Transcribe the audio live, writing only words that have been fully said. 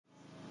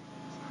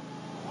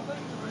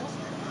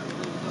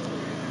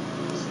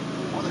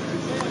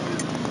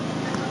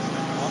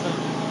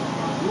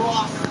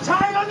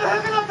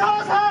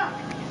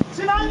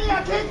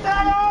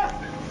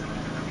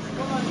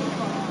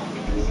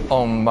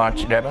On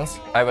March 11th,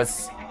 I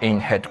was in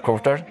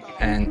headquarters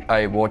and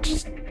I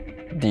watched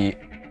the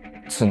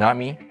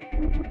tsunami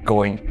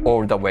going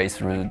all the way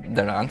through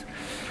the land,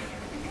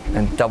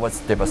 and that was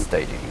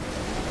devastating.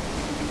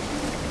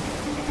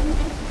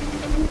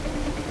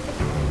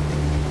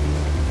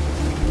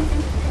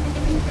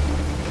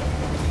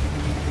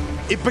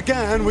 It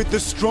began with the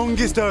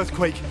strongest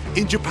earthquake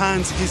in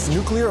Japan's history.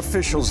 Nuclear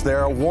officials there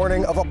are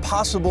warning of a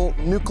possible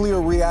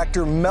nuclear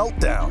reactor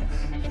meltdown.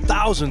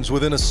 Thousands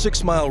within a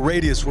 6-mile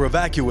radius were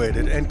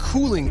evacuated and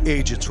cooling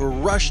agents were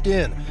rushed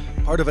in,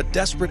 part of a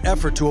desperate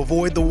effort to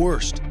avoid the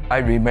worst. I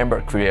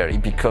remember clearly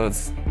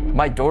because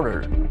my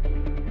daughter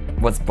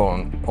was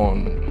born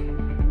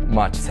on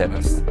March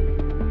 7th.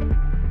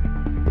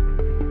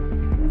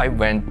 I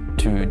went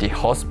to the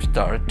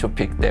hospital to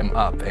pick them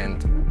up,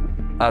 and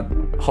at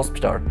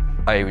hospital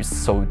I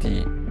saw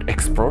the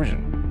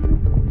explosion.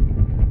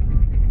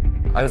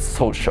 I was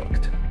so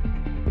shocked.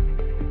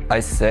 I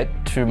said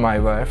to my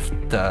wife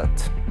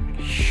that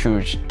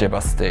huge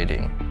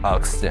devastating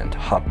accident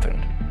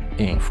happened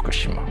in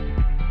Fukushima.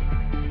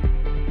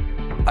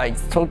 I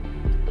thought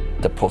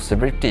the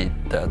possibility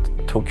that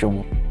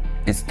Tokyo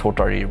is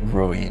totally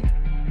ruined.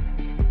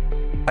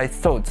 I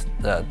thought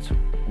that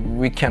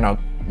we cannot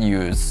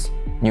use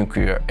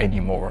nuclear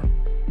anymore.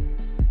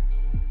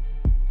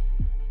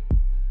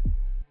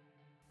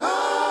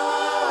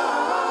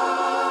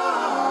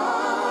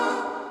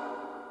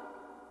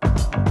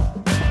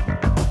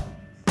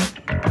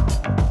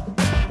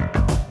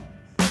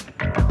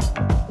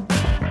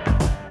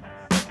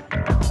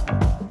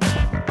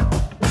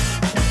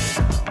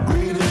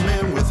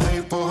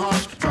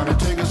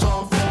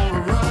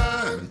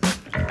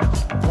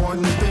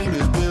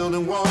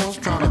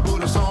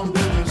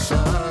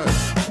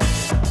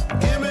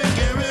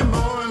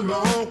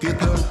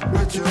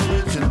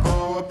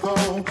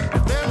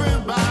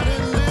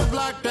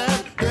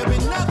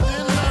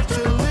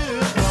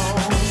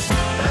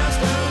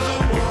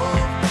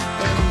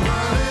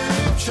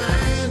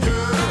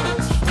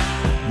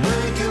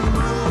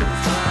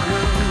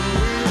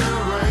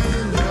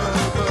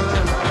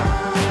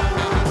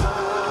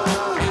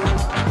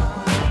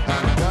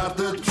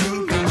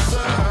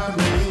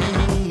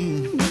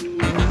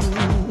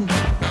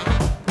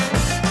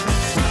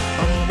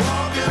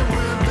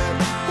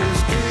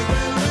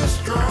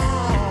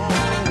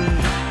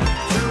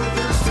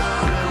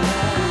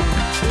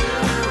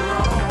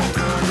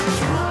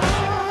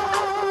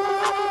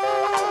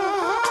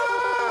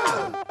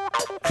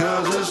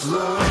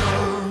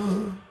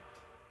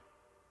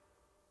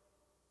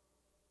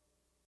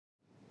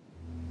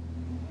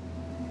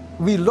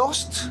 We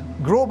lost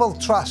global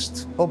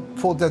trust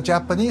for the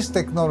Japanese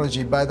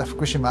technology by the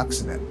Fukushima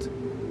accident.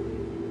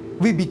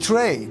 We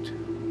betrayed,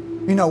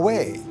 in a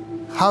way,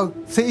 how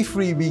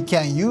safely we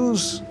can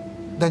use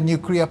the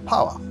nuclear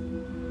power.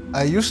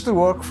 I used to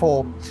work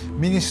for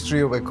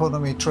Ministry of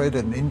Economy, Trade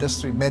and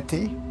Industry,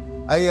 METI.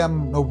 I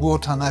am Nobuo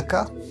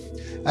Tanaka.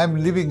 I'm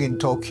living in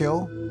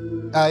Tokyo.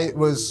 I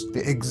was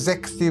the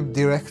executive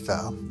director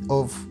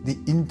of the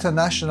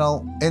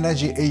International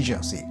Energy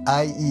Agency,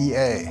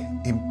 IEA,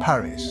 in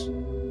Paris.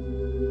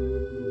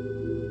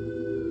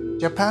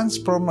 Japan's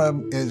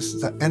problem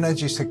is the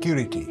energy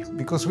security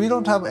because we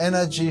don't have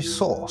energy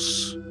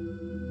source.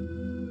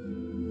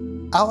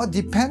 Our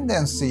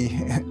dependency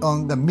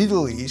on the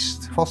Middle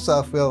East,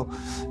 fossil fuel,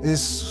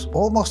 is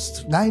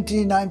almost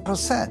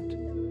 99%.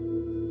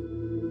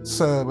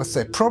 So it's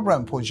a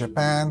problem for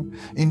Japan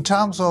in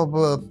terms of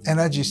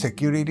energy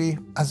security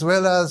as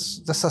well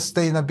as the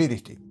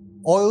sustainability.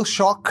 Oil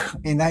shock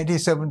in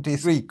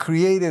 1973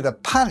 created a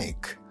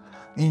panic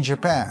in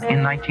Japan.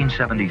 In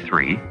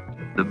 1973,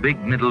 the big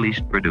Middle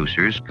East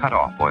producers cut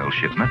off oil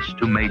shipments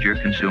to major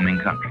consuming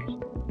countries.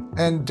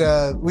 And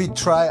we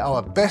try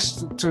our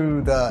best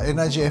to the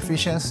energy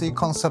efficiency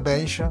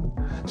conservation,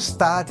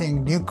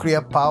 starting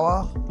nuclear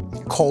power,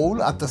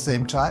 coal at the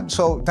same time.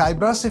 So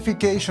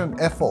diversification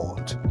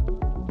effort.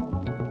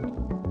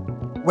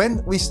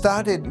 When we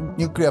started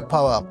nuclear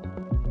power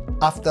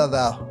after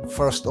the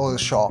first oil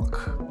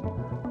shock,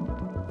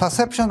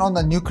 perception on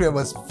the nuclear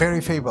was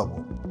very favorable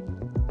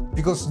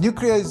because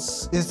nuclear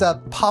is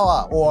the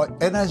power or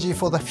energy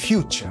for the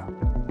future.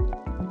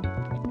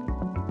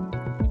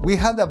 We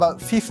had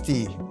about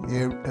 50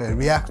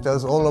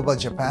 reactors all over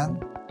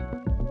Japan,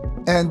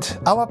 and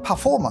our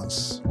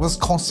performance was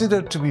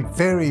considered to be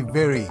very,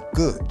 very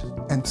good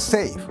and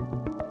safe.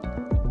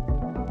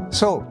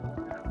 So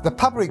the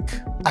public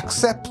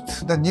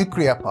accepted the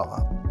nuclear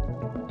power.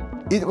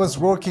 It was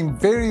working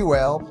very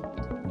well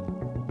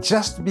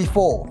just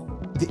before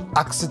the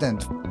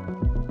accident.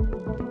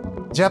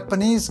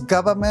 Japanese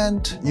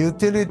government,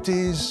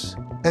 utilities,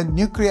 and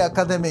nuclear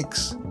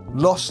academics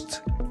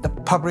lost the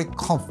public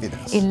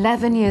confidence.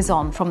 11 years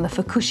on from the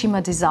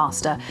Fukushima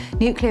disaster,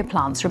 nuclear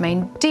plants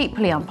remain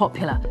deeply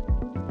unpopular.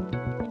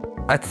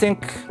 I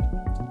think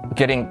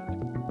getting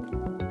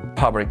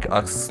public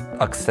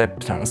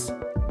acceptance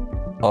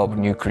of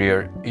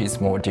nuclear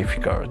is more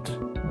difficult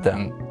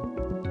than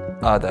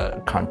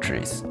other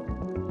countries.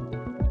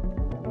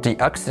 the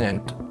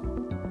accident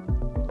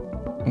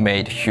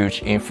made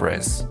huge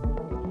influence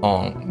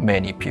on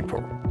many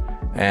people,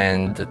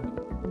 and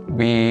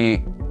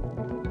we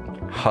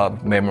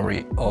have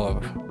memory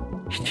of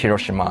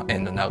Hiroshima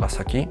and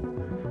Nagasaki,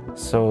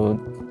 so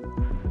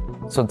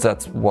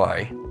that's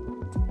why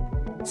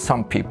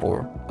some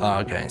people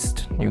are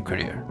against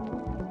nuclear.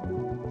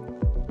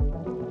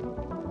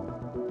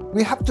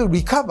 We have to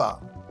recover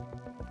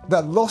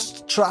the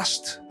lost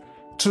trust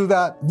to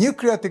the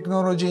nuclear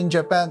technology in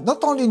Japan,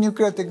 not only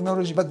nuclear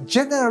technology, but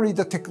generally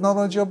the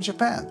technology of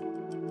Japan.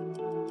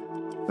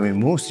 I mean,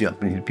 most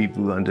Japanese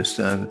people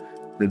understand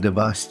the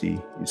diversity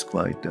is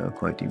quite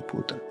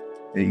important.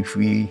 If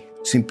we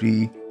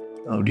simply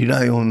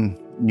rely on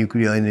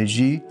nuclear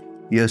energy,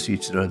 yes,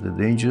 it's rather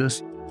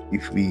dangerous.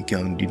 If we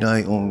can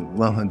rely on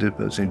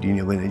 100%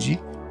 renewable energy,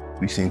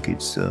 we think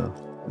it's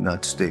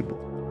not stable.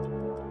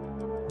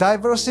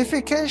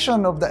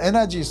 Diversification of the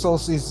energy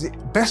source is the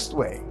best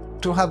way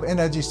to have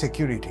energy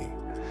security.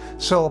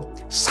 So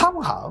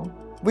somehow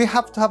we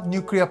have to have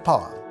nuclear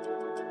power.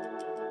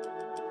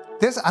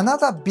 There's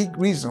another big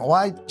reason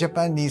why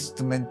Japan needs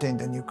to maintain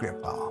the nuclear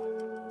power.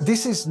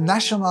 This is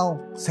national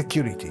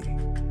security.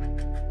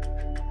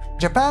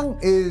 Japan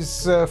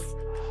is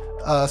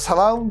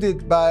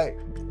surrounded by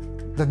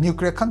the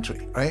nuclear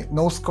country, right?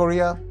 North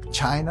Korea,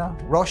 China,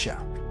 Russia.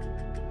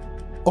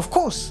 Of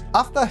course,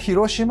 after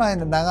Hiroshima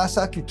and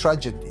Nagasaki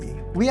tragedy,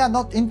 we are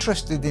not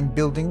interested in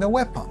building the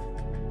weapon.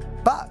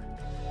 But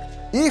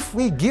if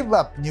we give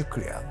up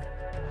nuclear,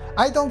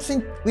 I don't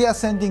think we are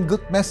sending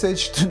good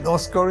message to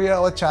North Korea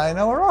or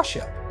China or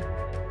Russia.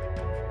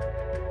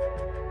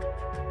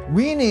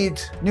 We need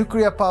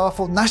nuclear power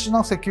for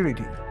national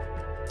security,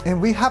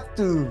 and we have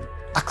to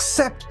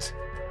accept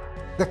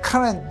the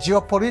current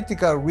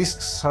geopolitical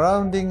risks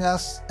surrounding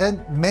us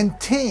and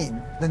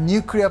maintain the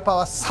nuclear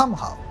power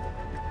somehow.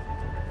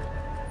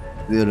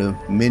 There are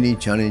many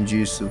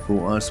challenges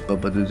for us,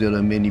 but there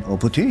are many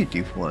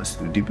opportunities for us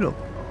to develop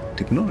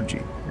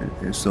technology.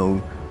 And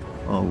so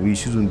we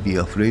shouldn't be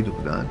afraid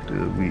of that.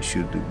 We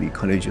should be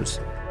courageous.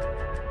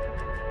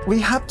 We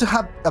have to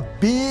have a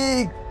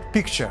big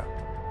picture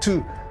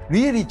to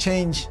really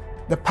change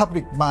the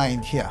public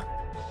mind here.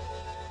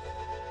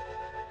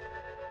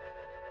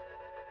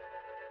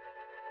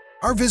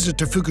 Our visit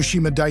to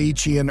Fukushima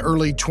Daiichi in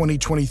early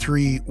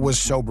 2023 was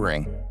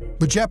sobering.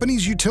 But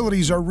Japanese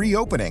utilities are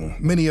reopening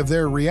many of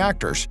their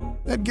reactors.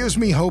 That gives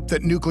me hope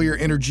that nuclear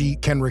energy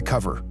can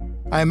recover.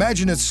 I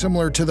imagine it's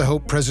similar to the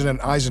hope President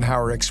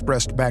Eisenhower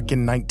expressed back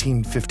in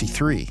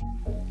 1953.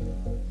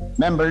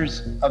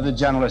 Members of the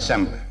General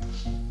Assembly,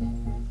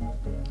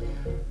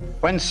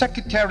 when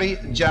Secretary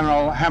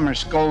General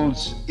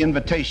Hammarskjöld's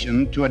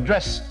invitation to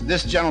address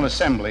this General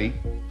Assembly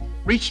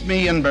reached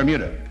me in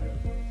Bermuda,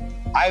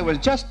 I was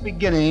just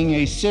beginning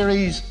a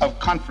series of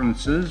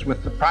conferences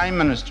with the Prime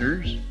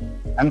Ministers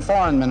and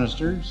Foreign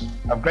Ministers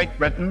of Great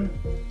Britain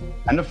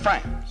and of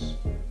France.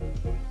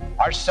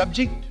 Our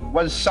subject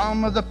was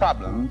some of the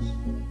problems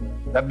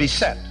that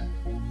beset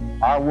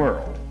our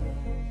world.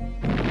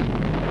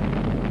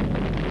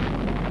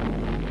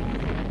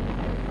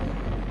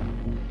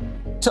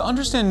 To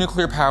understand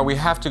nuclear power, we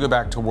have to go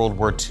back to World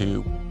War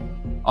II.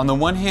 On the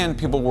one hand,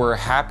 people were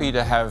happy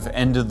to have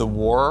ended the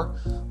war,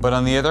 but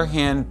on the other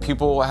hand,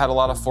 people had a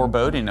lot of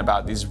foreboding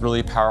about these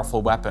really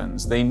powerful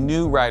weapons. They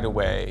knew right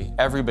away,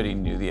 everybody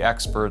knew, the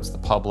experts, the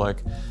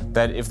public,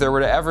 that if there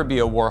were to ever be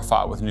a war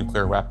fought with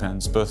nuclear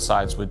weapons, both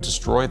sides would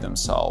destroy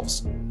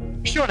themselves.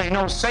 Surely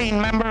no sane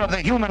member of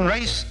the human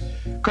race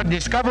could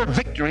discover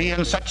victory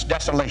in such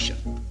desolation.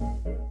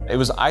 It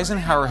was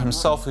Eisenhower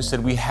himself who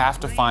said we have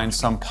to find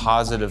some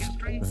positive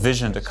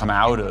vision to come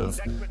out of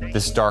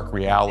this dark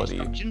reality.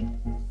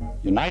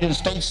 The United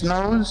States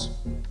knows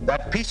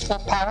that peaceful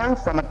power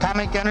from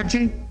atomic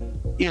energy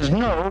is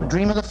no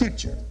dream of the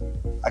future.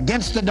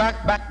 Against the dark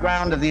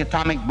background of the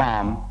atomic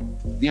bomb,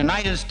 the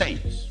United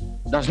States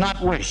does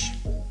not wish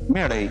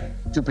merely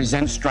to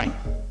present strength,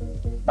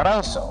 but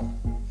also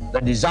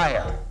the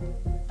desire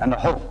and the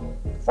hope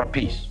for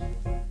peace.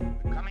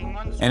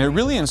 And it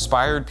really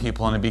inspired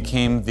people, and it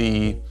became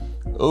the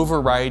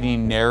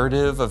overriding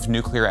narrative of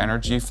nuclear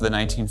energy for the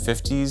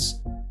 1950s.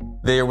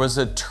 There was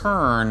a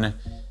turn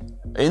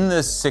in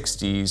the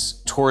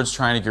 60s towards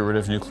trying to get rid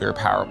of nuclear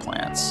power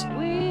plants.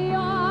 We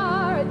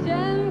are a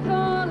gentle,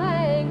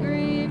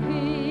 angry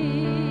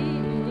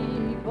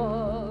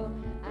people,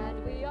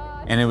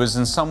 and it was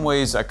in some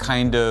ways a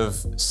kind of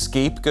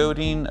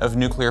scapegoating of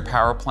nuclear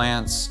power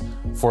plants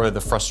for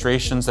the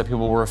frustrations that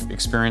people were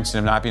experiencing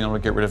of not being able to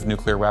get rid of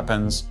nuclear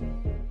weapons.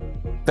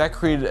 That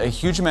created a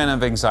huge amount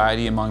of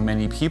anxiety among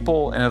many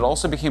people, and it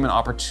also became an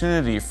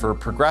opportunity for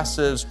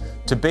progressives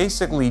to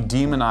basically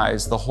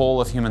demonize the whole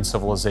of human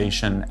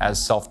civilization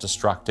as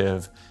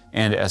self-destructive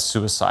and as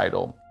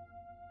suicidal.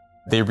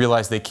 They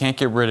realize they can't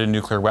get rid of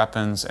nuclear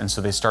weapons, and so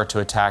they start to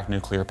attack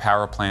nuclear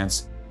power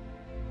plants.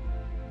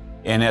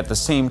 And at the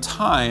same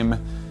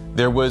time,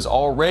 there was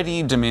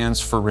already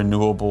demands for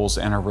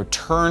renewables and a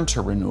return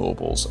to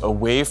renewables,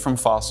 away from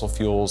fossil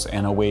fuels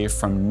and away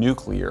from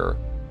nuclear.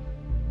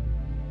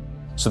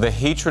 So the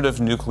hatred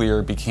of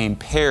nuclear became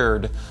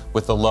paired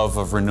with the love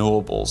of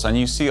renewables. And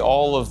you see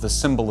all of the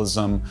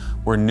symbolism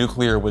where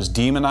nuclear was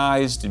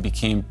demonized, it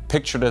became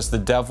pictured as the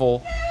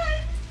devil.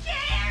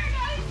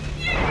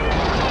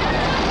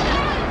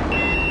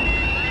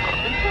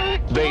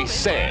 They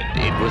said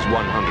it was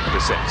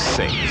 100%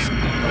 safe,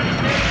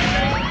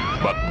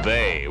 but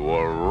they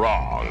were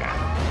wrong.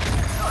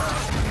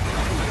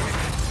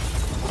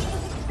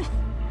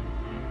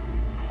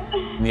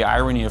 The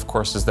irony, of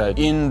course, is that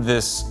in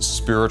this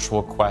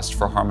spiritual quest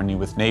for harmony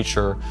with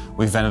nature,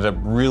 we've ended up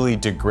really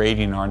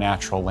degrading our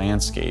natural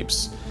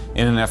landscapes.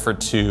 In an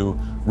effort to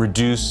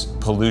reduce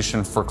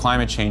pollution for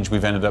climate change,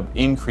 we've ended up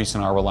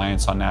increasing our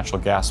reliance on natural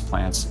gas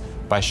plants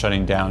by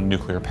shutting down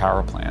nuclear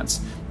power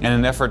plants. In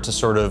an effort to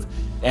sort of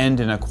end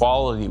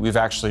inequality, we've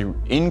actually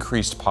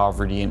increased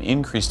poverty and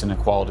increased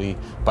inequality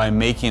by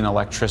making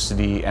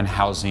electricity and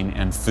housing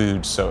and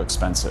food so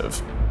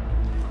expensive.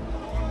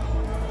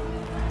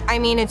 I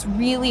mean, it's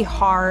really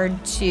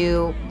hard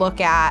to look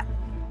at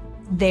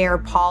their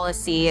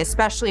policy,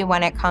 especially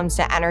when it comes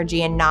to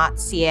energy, and not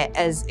see it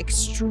as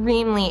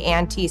extremely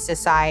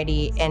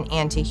anti-society and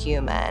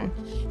anti-human.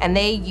 And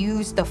they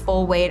use the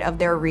full weight of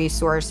their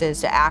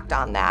resources to act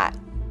on that.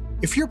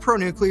 If you're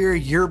pro-nuclear,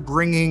 you're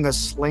bringing a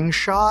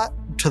slingshot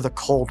to the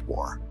Cold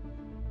War.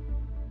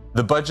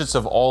 The budgets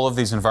of all of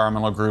these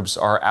environmental groups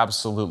are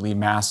absolutely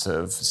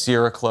massive.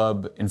 Sierra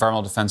Club,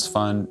 Environmental Defense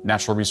Fund,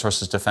 Natural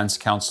Resources Defense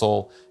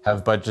Council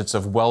have budgets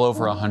of well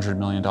over $100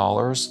 million.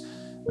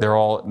 They're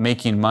all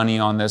making money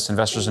on this,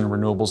 investors in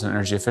renewables and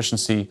energy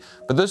efficiency.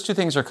 But those two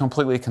things are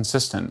completely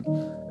consistent.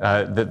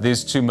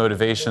 These two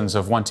motivations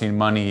of wanting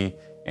money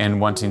and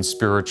wanting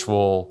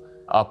spiritual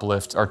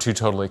uplift are two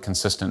totally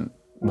consistent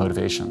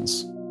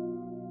motivations.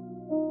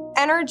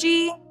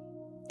 Energy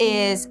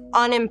is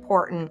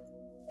unimportant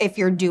if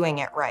you're doing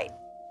it right.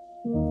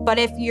 But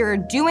if you're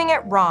doing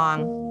it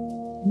wrong,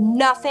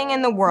 nothing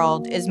in the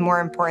world is more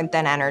important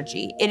than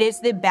energy. It is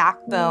the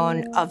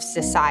backbone of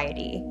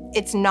society.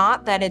 It's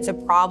not that it's a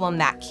problem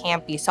that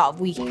can't be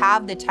solved. We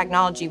have the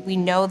technology, we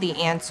know the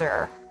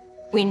answer.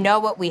 We know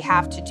what we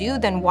have to do,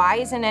 then why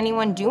isn't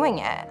anyone doing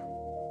it?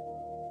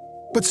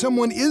 But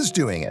someone is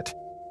doing it.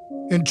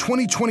 In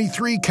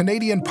 2023,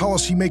 Canadian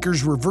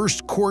policymakers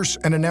reversed course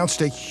and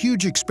announced a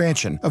huge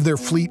expansion of their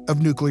fleet of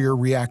nuclear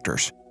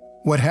reactors.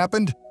 What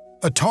happened?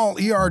 A tall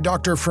ER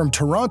doctor from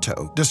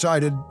Toronto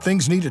decided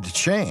things needed to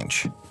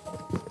change.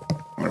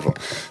 Wonderful.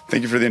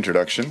 Thank you for the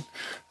introduction.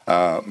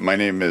 My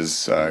name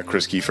is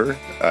Chris Keefer.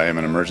 I am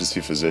an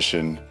emergency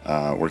physician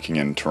working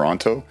in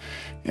Toronto,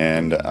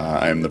 and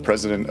I am the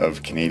president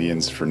of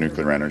Canadians for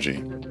Nuclear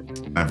Energy.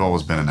 I've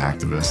always been an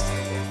activist.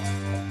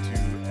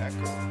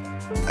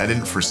 I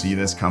didn't foresee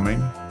this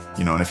coming,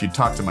 and if you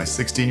talk to my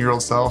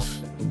 16-year-old self,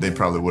 they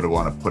probably would have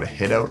wanted to put a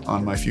hit out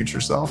on my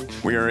future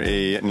self. We are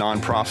a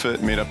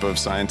nonprofit made up of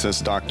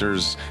scientists,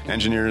 doctors,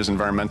 engineers,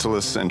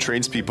 environmentalists, and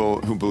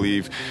tradespeople who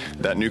believe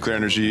that nuclear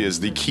energy is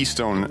the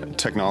keystone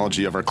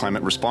technology of our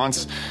climate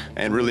response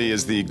and really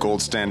is the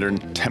gold standard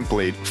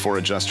template for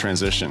a just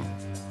transition.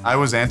 I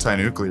was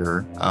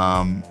anti-nuclear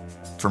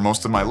for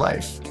most of my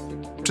life,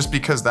 just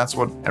because that's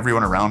what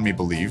everyone around me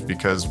believed,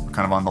 because we're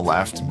kind of on the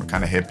left and we're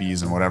kind of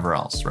hippies and whatever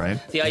else, right?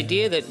 The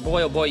idea that,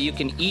 boy, oh boy, you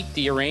can eat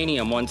the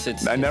uranium once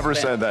it's I never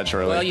said that,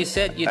 Charlie. Well, you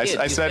said you did.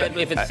 I said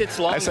if it sits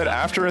long I said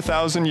after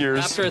 1,000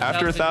 years,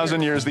 after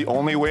 1,000 years, the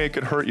only way it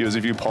could hurt you is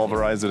if you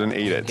pulverized it and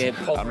ate it.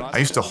 I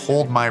used to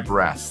hold my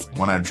breath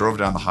when I drove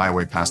down the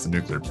highway past the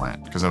nuclear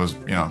plant, because I was,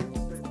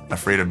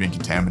 afraid of being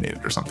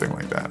contaminated or something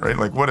like that, right?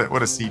 Like, what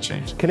a sea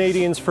change.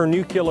 Canadians for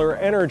Nuclear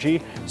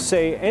Energy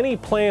say any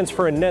plans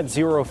for a net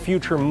zero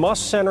future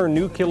must center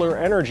nuclear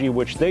energy,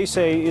 which they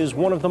say is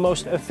one of the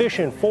most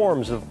efficient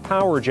forms of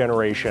power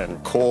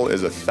generation. Coal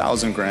is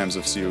 1,000 grams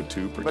of CO2 per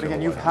kilowatt. But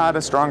again, you've had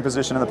a strong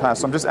position in the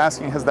past, so I'm just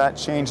asking, has that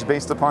changed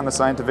based upon the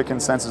scientific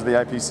consensus of the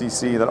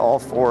IPCC that all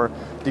 4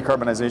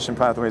 decarbonization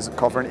pathways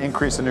call for an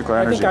increase in nuclear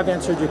energy? I think I've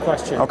answered your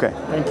question. Okay.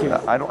 Thank you.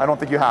 I don't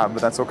think you have,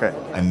 but that's okay.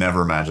 I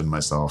never imagined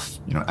myself,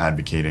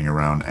 advocating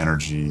around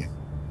energy.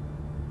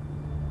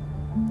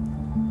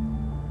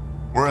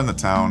 We're in the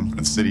town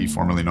and city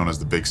formerly known as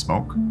the Big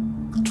Smoke,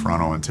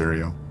 Toronto,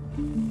 Ontario.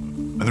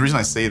 And the reason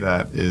I say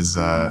that is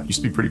it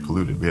used to be pretty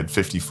polluted. We had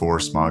 54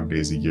 smog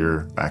days a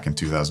year back in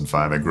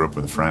 2005. I grew up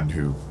with a friend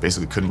who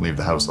basically couldn't leave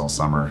the house all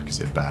summer because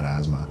he had bad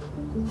asthma.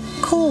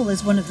 Coal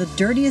is one of the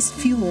dirtiest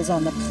fuels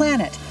on the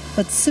planet,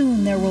 but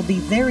soon there will be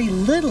very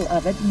little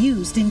of it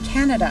used in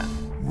Canada.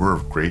 We're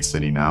a great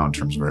city now in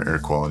terms of our air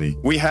quality.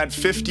 We had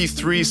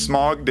 53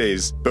 smog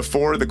days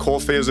before the coal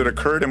phase had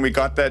occurred, and we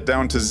got that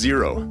down to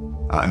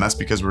 0. And that's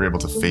because we were able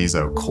to phase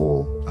out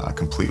coal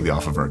completely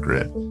off of our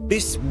grid.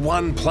 This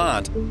one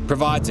plant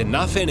provides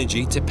enough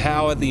energy to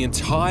power the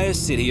entire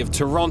city of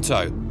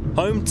Toronto,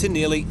 home to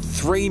nearly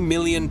 3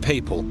 million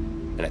people.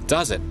 And it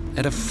does it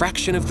at a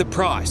fraction of the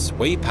price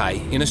we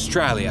pay in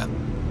Australia.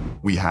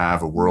 We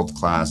have a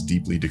world-class,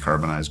 deeply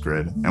decarbonized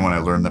grid. And when I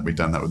learned that we'd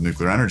done that with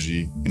nuclear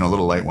energy, a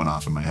little light went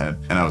off in my head,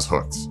 and I was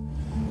hooked.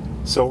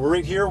 So we're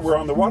right here, we're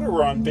on the water,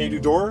 we're on Bay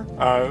du Door,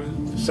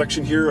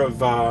 section here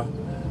of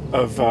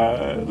of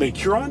Lake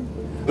Huron.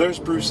 There's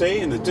Bruce A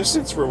in the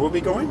distance where we'll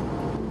be going.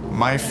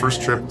 My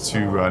first trip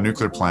to a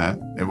nuclear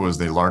plant, it was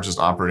the largest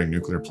operating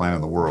nuclear plant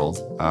in the world,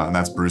 and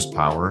that's Bruce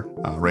Power,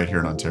 right here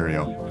in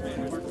Ontario.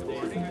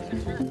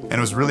 And it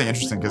was really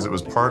interesting because it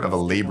was part of a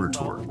labor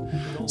tour.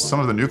 Some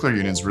of the nuclear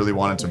unions really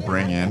wanted to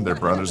bring in their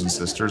brothers and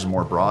sisters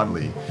more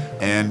broadly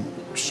and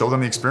show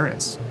them the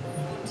experience.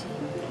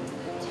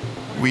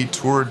 We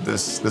toured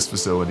this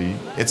facility.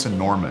 It's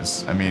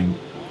enormous. I mean,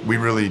 we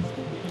really,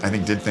 I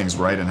think, did things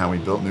right in how we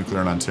built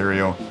nuclear in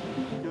Ontario.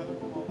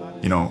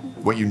 You know,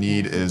 what you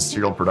need is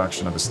serial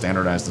production of a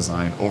standardized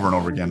design over and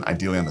over again,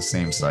 ideally on the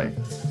same site.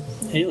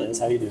 Hey Liz,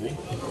 how you doing?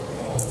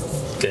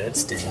 Good,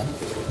 Stan.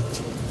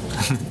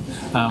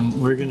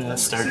 We're gonna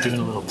start doing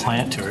a little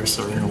plant tour,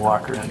 so we're gonna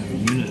walk around your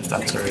unit if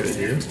that's all right with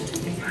you.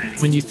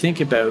 When you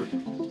think about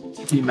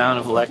the amount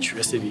of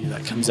electricity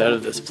that comes out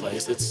of this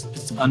place,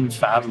 it's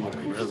unfathomable,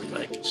 really.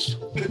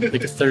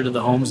 Like a third of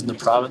the homes in the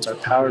province are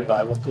powered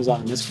by what goes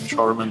on in this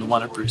control room and the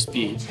one at Bruce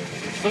B.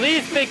 So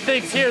these big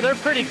things here, they're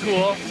pretty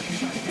cool.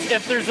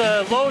 If there's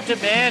a low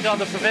demand on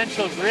the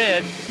provincial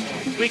grid,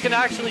 we can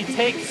actually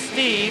take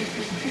steam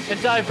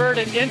and divert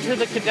it into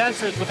the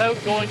condensers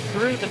without going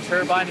through the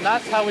turbine, and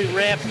that's how we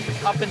ramp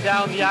up and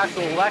down the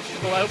actual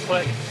electrical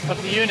output of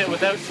the unit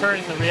without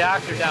turning the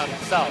reactor down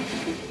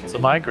itself. So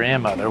my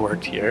grandmother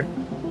worked here.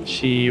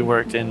 She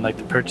worked in like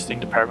the purchasing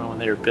department when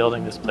they were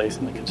building this place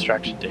in the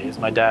construction days.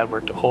 My dad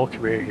worked a whole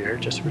career here,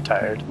 just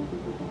retired.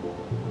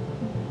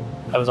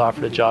 I was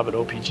offered a job at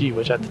OPG,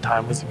 which at the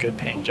time was a good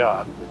paying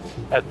job,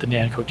 at the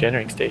Nanticoke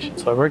Generating Station.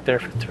 So I worked there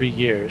for 3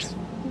 years.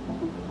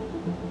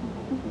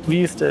 We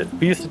used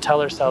to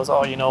tell ourselves,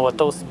 oh, you know what,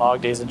 those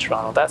smog days in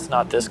Toronto, that's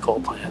not this coal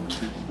plant.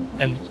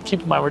 And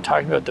keep in mind, we're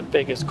talking about the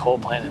biggest coal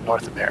plant in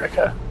North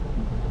America.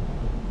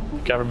 The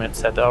government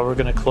said, oh, we're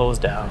going to close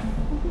down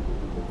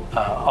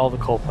all the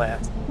coal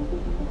plants.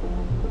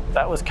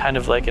 That was kind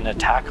of like an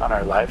attack on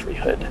our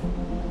livelihood.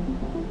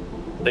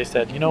 They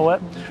said, you know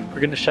what, we're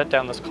going to shut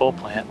down this coal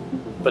plant,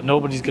 but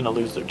nobody's going to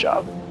lose their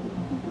job.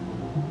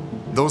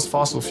 Those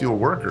fossil fuel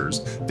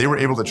workers, they were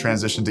able to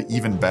transition to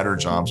even better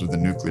jobs with the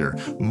nuclear,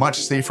 much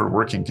safer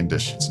working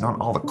conditions,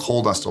 not all the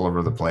coal dust all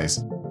over the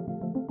place.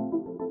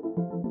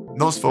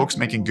 Those folks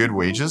making good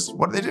wages,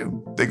 what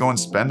do? They go and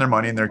spend their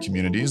money in their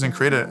communities and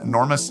create an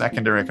enormous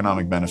secondary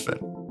economic benefit.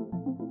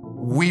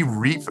 We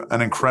reap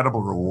an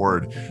incredible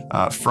reward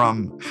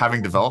from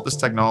having developed this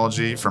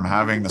technology, from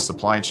having the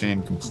supply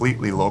chain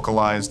completely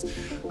localized,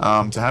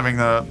 to having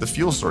the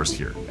fuel source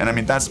here. And I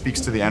mean, that speaks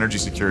to the energy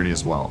security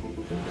as well.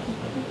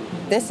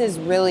 This is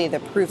really the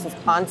proof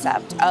of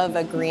concept of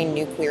a green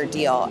nuclear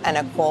deal and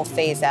a coal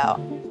phase out.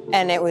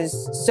 And it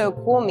was so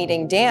cool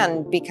meeting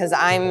Dan because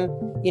I'm,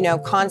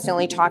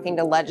 constantly talking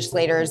to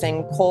legislators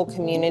and coal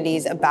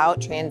communities about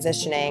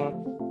transitioning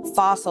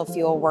fossil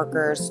fuel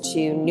workers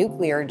to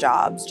nuclear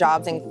jobs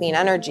in clean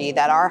energy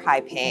that are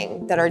high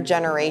paying, that are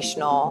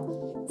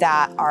generational,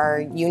 that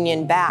are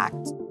union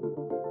backed.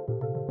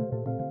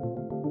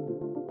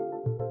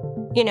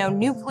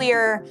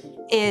 Nuclear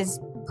is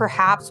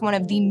perhaps one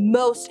of the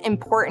most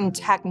important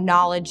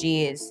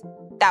technologies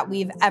that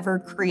we've ever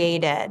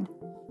created.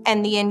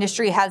 And the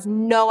industry has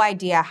no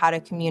idea how to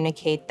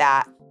communicate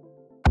that.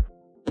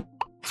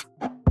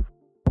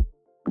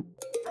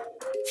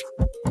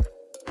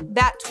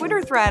 That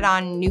Twitter thread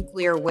on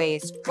nuclear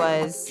waste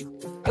was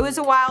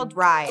a wild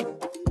ride.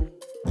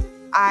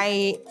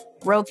 I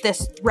wrote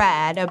this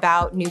thread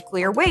about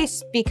nuclear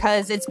waste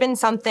because it's been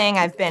something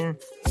I've been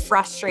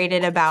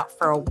frustrated about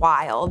for a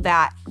while,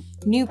 that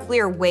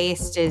nuclear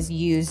waste is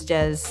used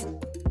as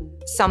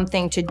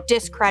something to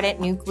discredit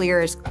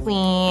nuclear as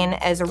clean,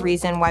 as a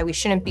reason why we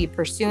shouldn't be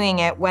pursuing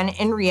it, when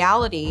in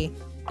reality,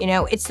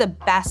 it's the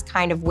best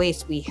kind of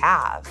waste we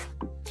have.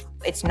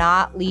 It's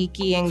not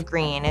leaky and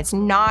green. It's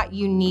not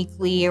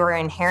uniquely or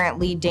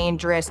inherently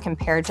dangerous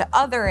compared to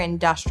other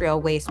industrial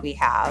waste we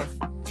have.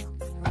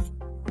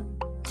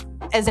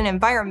 As an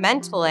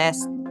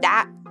environmentalist,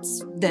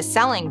 that's the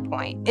selling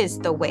point, is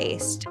the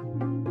waste.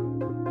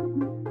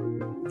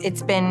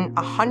 It's been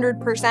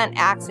 100%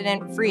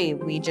 accident-free.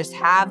 We just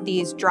have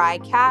these dry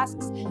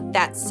casks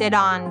that sit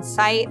on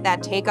site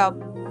that take up,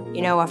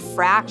 a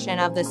fraction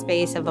of the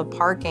space of a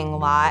parking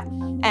lot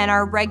and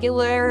are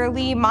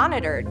regularly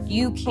monitored.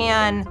 You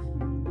can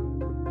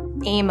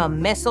aim a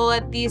missile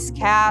at these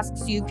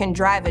casks. You can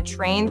drive a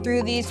train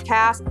through these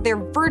casks. They're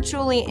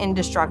virtually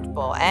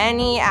indestructible.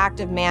 Any act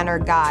of man or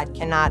God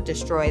cannot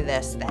destroy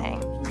this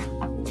thing.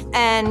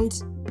 And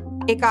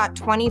it got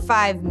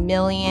 25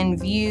 million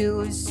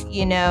views.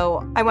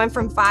 I went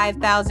from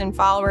 5,000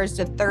 followers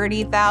to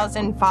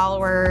 30,000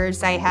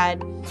 followers. I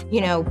had,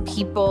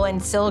 people in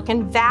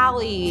Silicon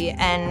Valley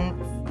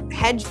and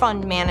hedge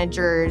fund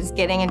managers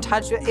getting in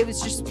touch with, it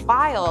was just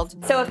wild.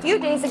 So a few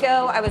days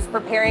ago, I was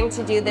preparing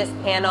to do this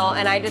panel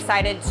and I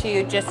decided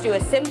to just do a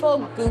simple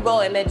Google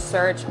image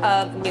search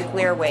of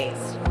nuclear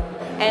waste.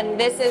 And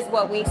this is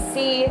what we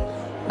see.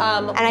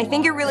 And I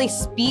think it really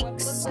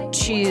speaks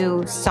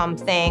to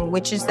something,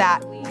 which is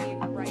that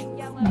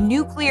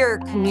nuclear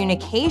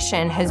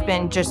communication has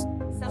been just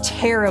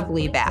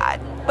terribly bad.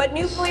 But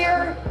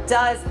nuclear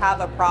does have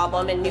a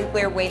problem, and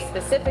nuclear waste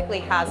specifically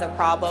has a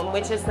problem,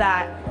 which is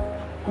that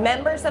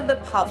members of the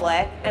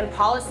public and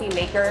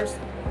policymakers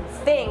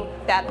think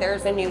that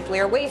there's a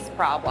nuclear waste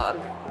problem.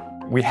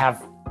 We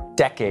have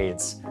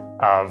decades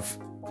of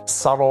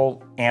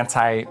subtle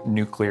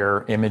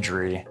anti-nuclear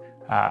imagery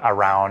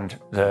around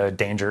the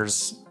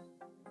dangers,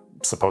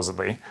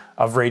 supposedly,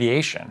 of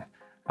radiation.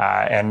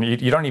 And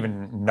you don't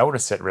even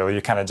notice it, really.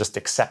 You kind of just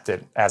accept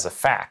it as a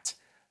fact,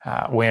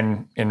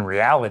 when in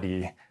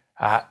reality,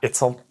 it's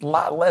a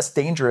lot less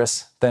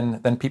dangerous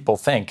than people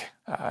think.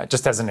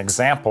 Just as an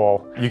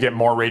example, you get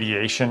more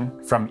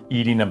radiation from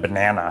eating a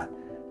banana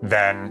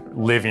than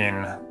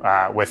living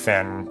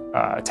within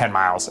 10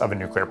 miles of a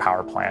nuclear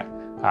power plant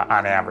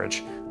on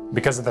average,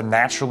 because of the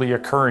naturally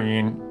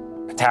occurring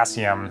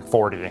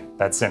potassium-40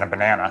 that's in a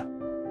banana.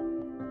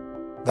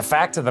 The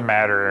fact of the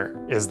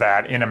matter is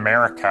that in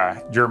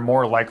America, you're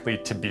more likely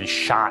to be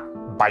shot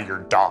by your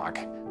dog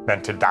than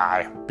to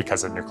die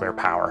because of nuclear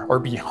power, or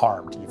be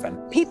harmed even.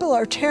 People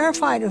are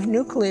terrified of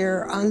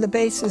nuclear on the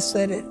basis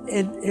that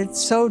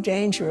it's so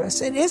dangerous.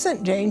 It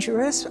isn't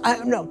dangerous.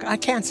 No, I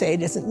can't say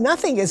it isn't.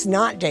 Nothing is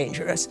not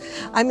dangerous.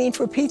 I mean,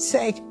 for Pete's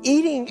sake,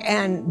 eating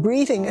and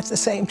breathing at the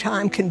same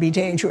time can be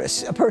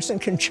dangerous. A person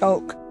can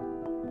choke.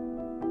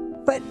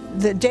 But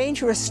the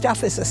dangerous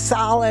stuff is a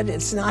solid.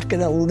 It's not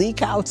going to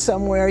leak out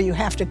somewhere. You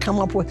have to come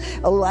up with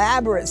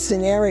elaborate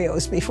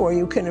scenarios before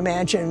you can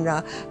imagine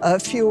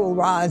fuel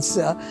rods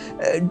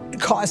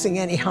causing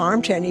any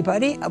harm to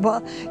anybody.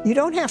 Well, you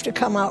don't have to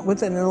come out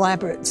with an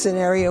elaborate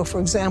scenario, for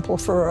example,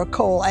 for a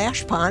coal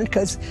ash pond,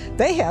 because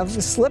they have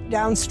slipped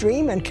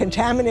downstream and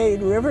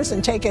contaminated rivers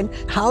and taken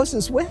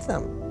houses with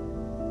them.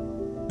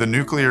 The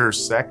nuclear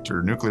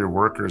sector, nuclear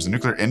workers, the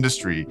nuclear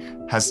industry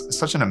has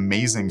such an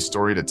amazing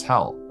story to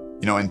tell.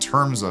 You know, in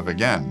terms of,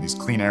 again, these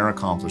clean air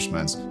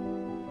accomplishments,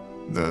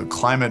 the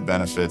climate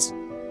benefits,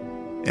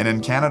 and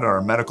in Canada,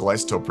 our medical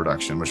isotope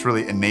production, which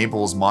really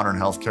enables modern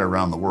healthcare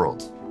around the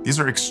world. These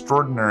are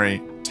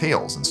extraordinary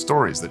tales and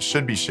stories that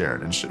should be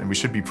shared and we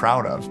should be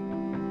proud of.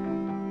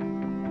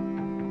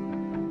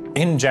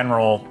 In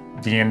general,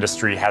 the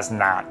industry has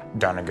not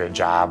done a good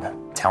job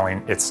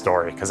telling its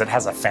story, because it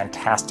has a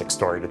fantastic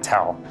story to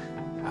tell.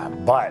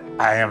 But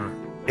I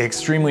am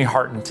extremely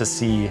heartened to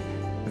see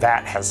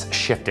that has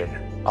shifted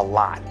a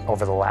lot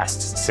over the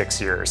last 6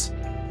 years.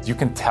 You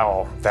can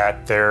tell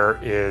that there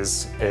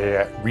is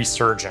a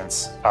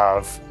resurgence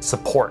of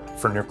support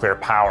for nuclear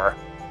power,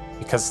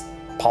 because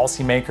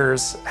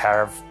policymakers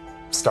have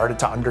started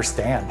to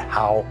understand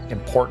how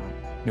important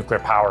nuclear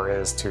power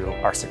is to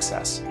our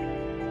success.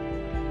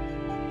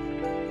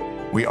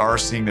 We are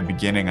seeing the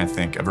beginning, I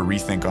think, of a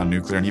rethink on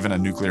nuclear and even a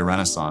nuclear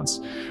renaissance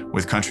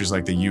with countries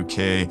like the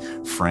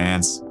UK,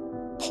 France,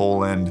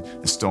 Poland,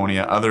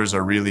 Estonia. Others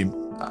are really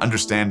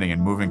understanding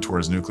and moving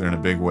towards nuclear in a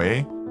big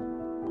way.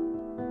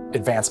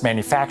 Advanced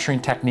manufacturing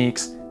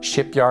techniques,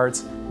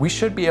 shipyards, we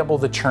should be able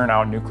to churn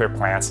out nuclear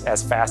plants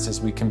as fast as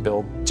we can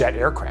build jet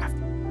aircraft.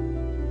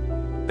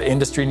 The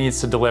industry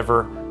needs to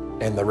deliver,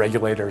 and the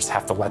regulators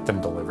have to let them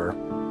deliver.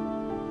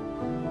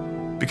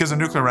 Because the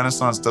nuclear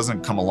renaissance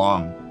doesn't come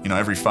along,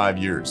 every 5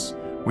 years.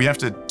 We have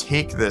to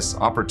take this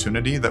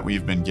opportunity that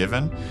we've been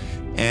given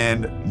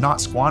and not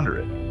squander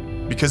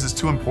it, because it's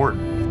too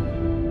important.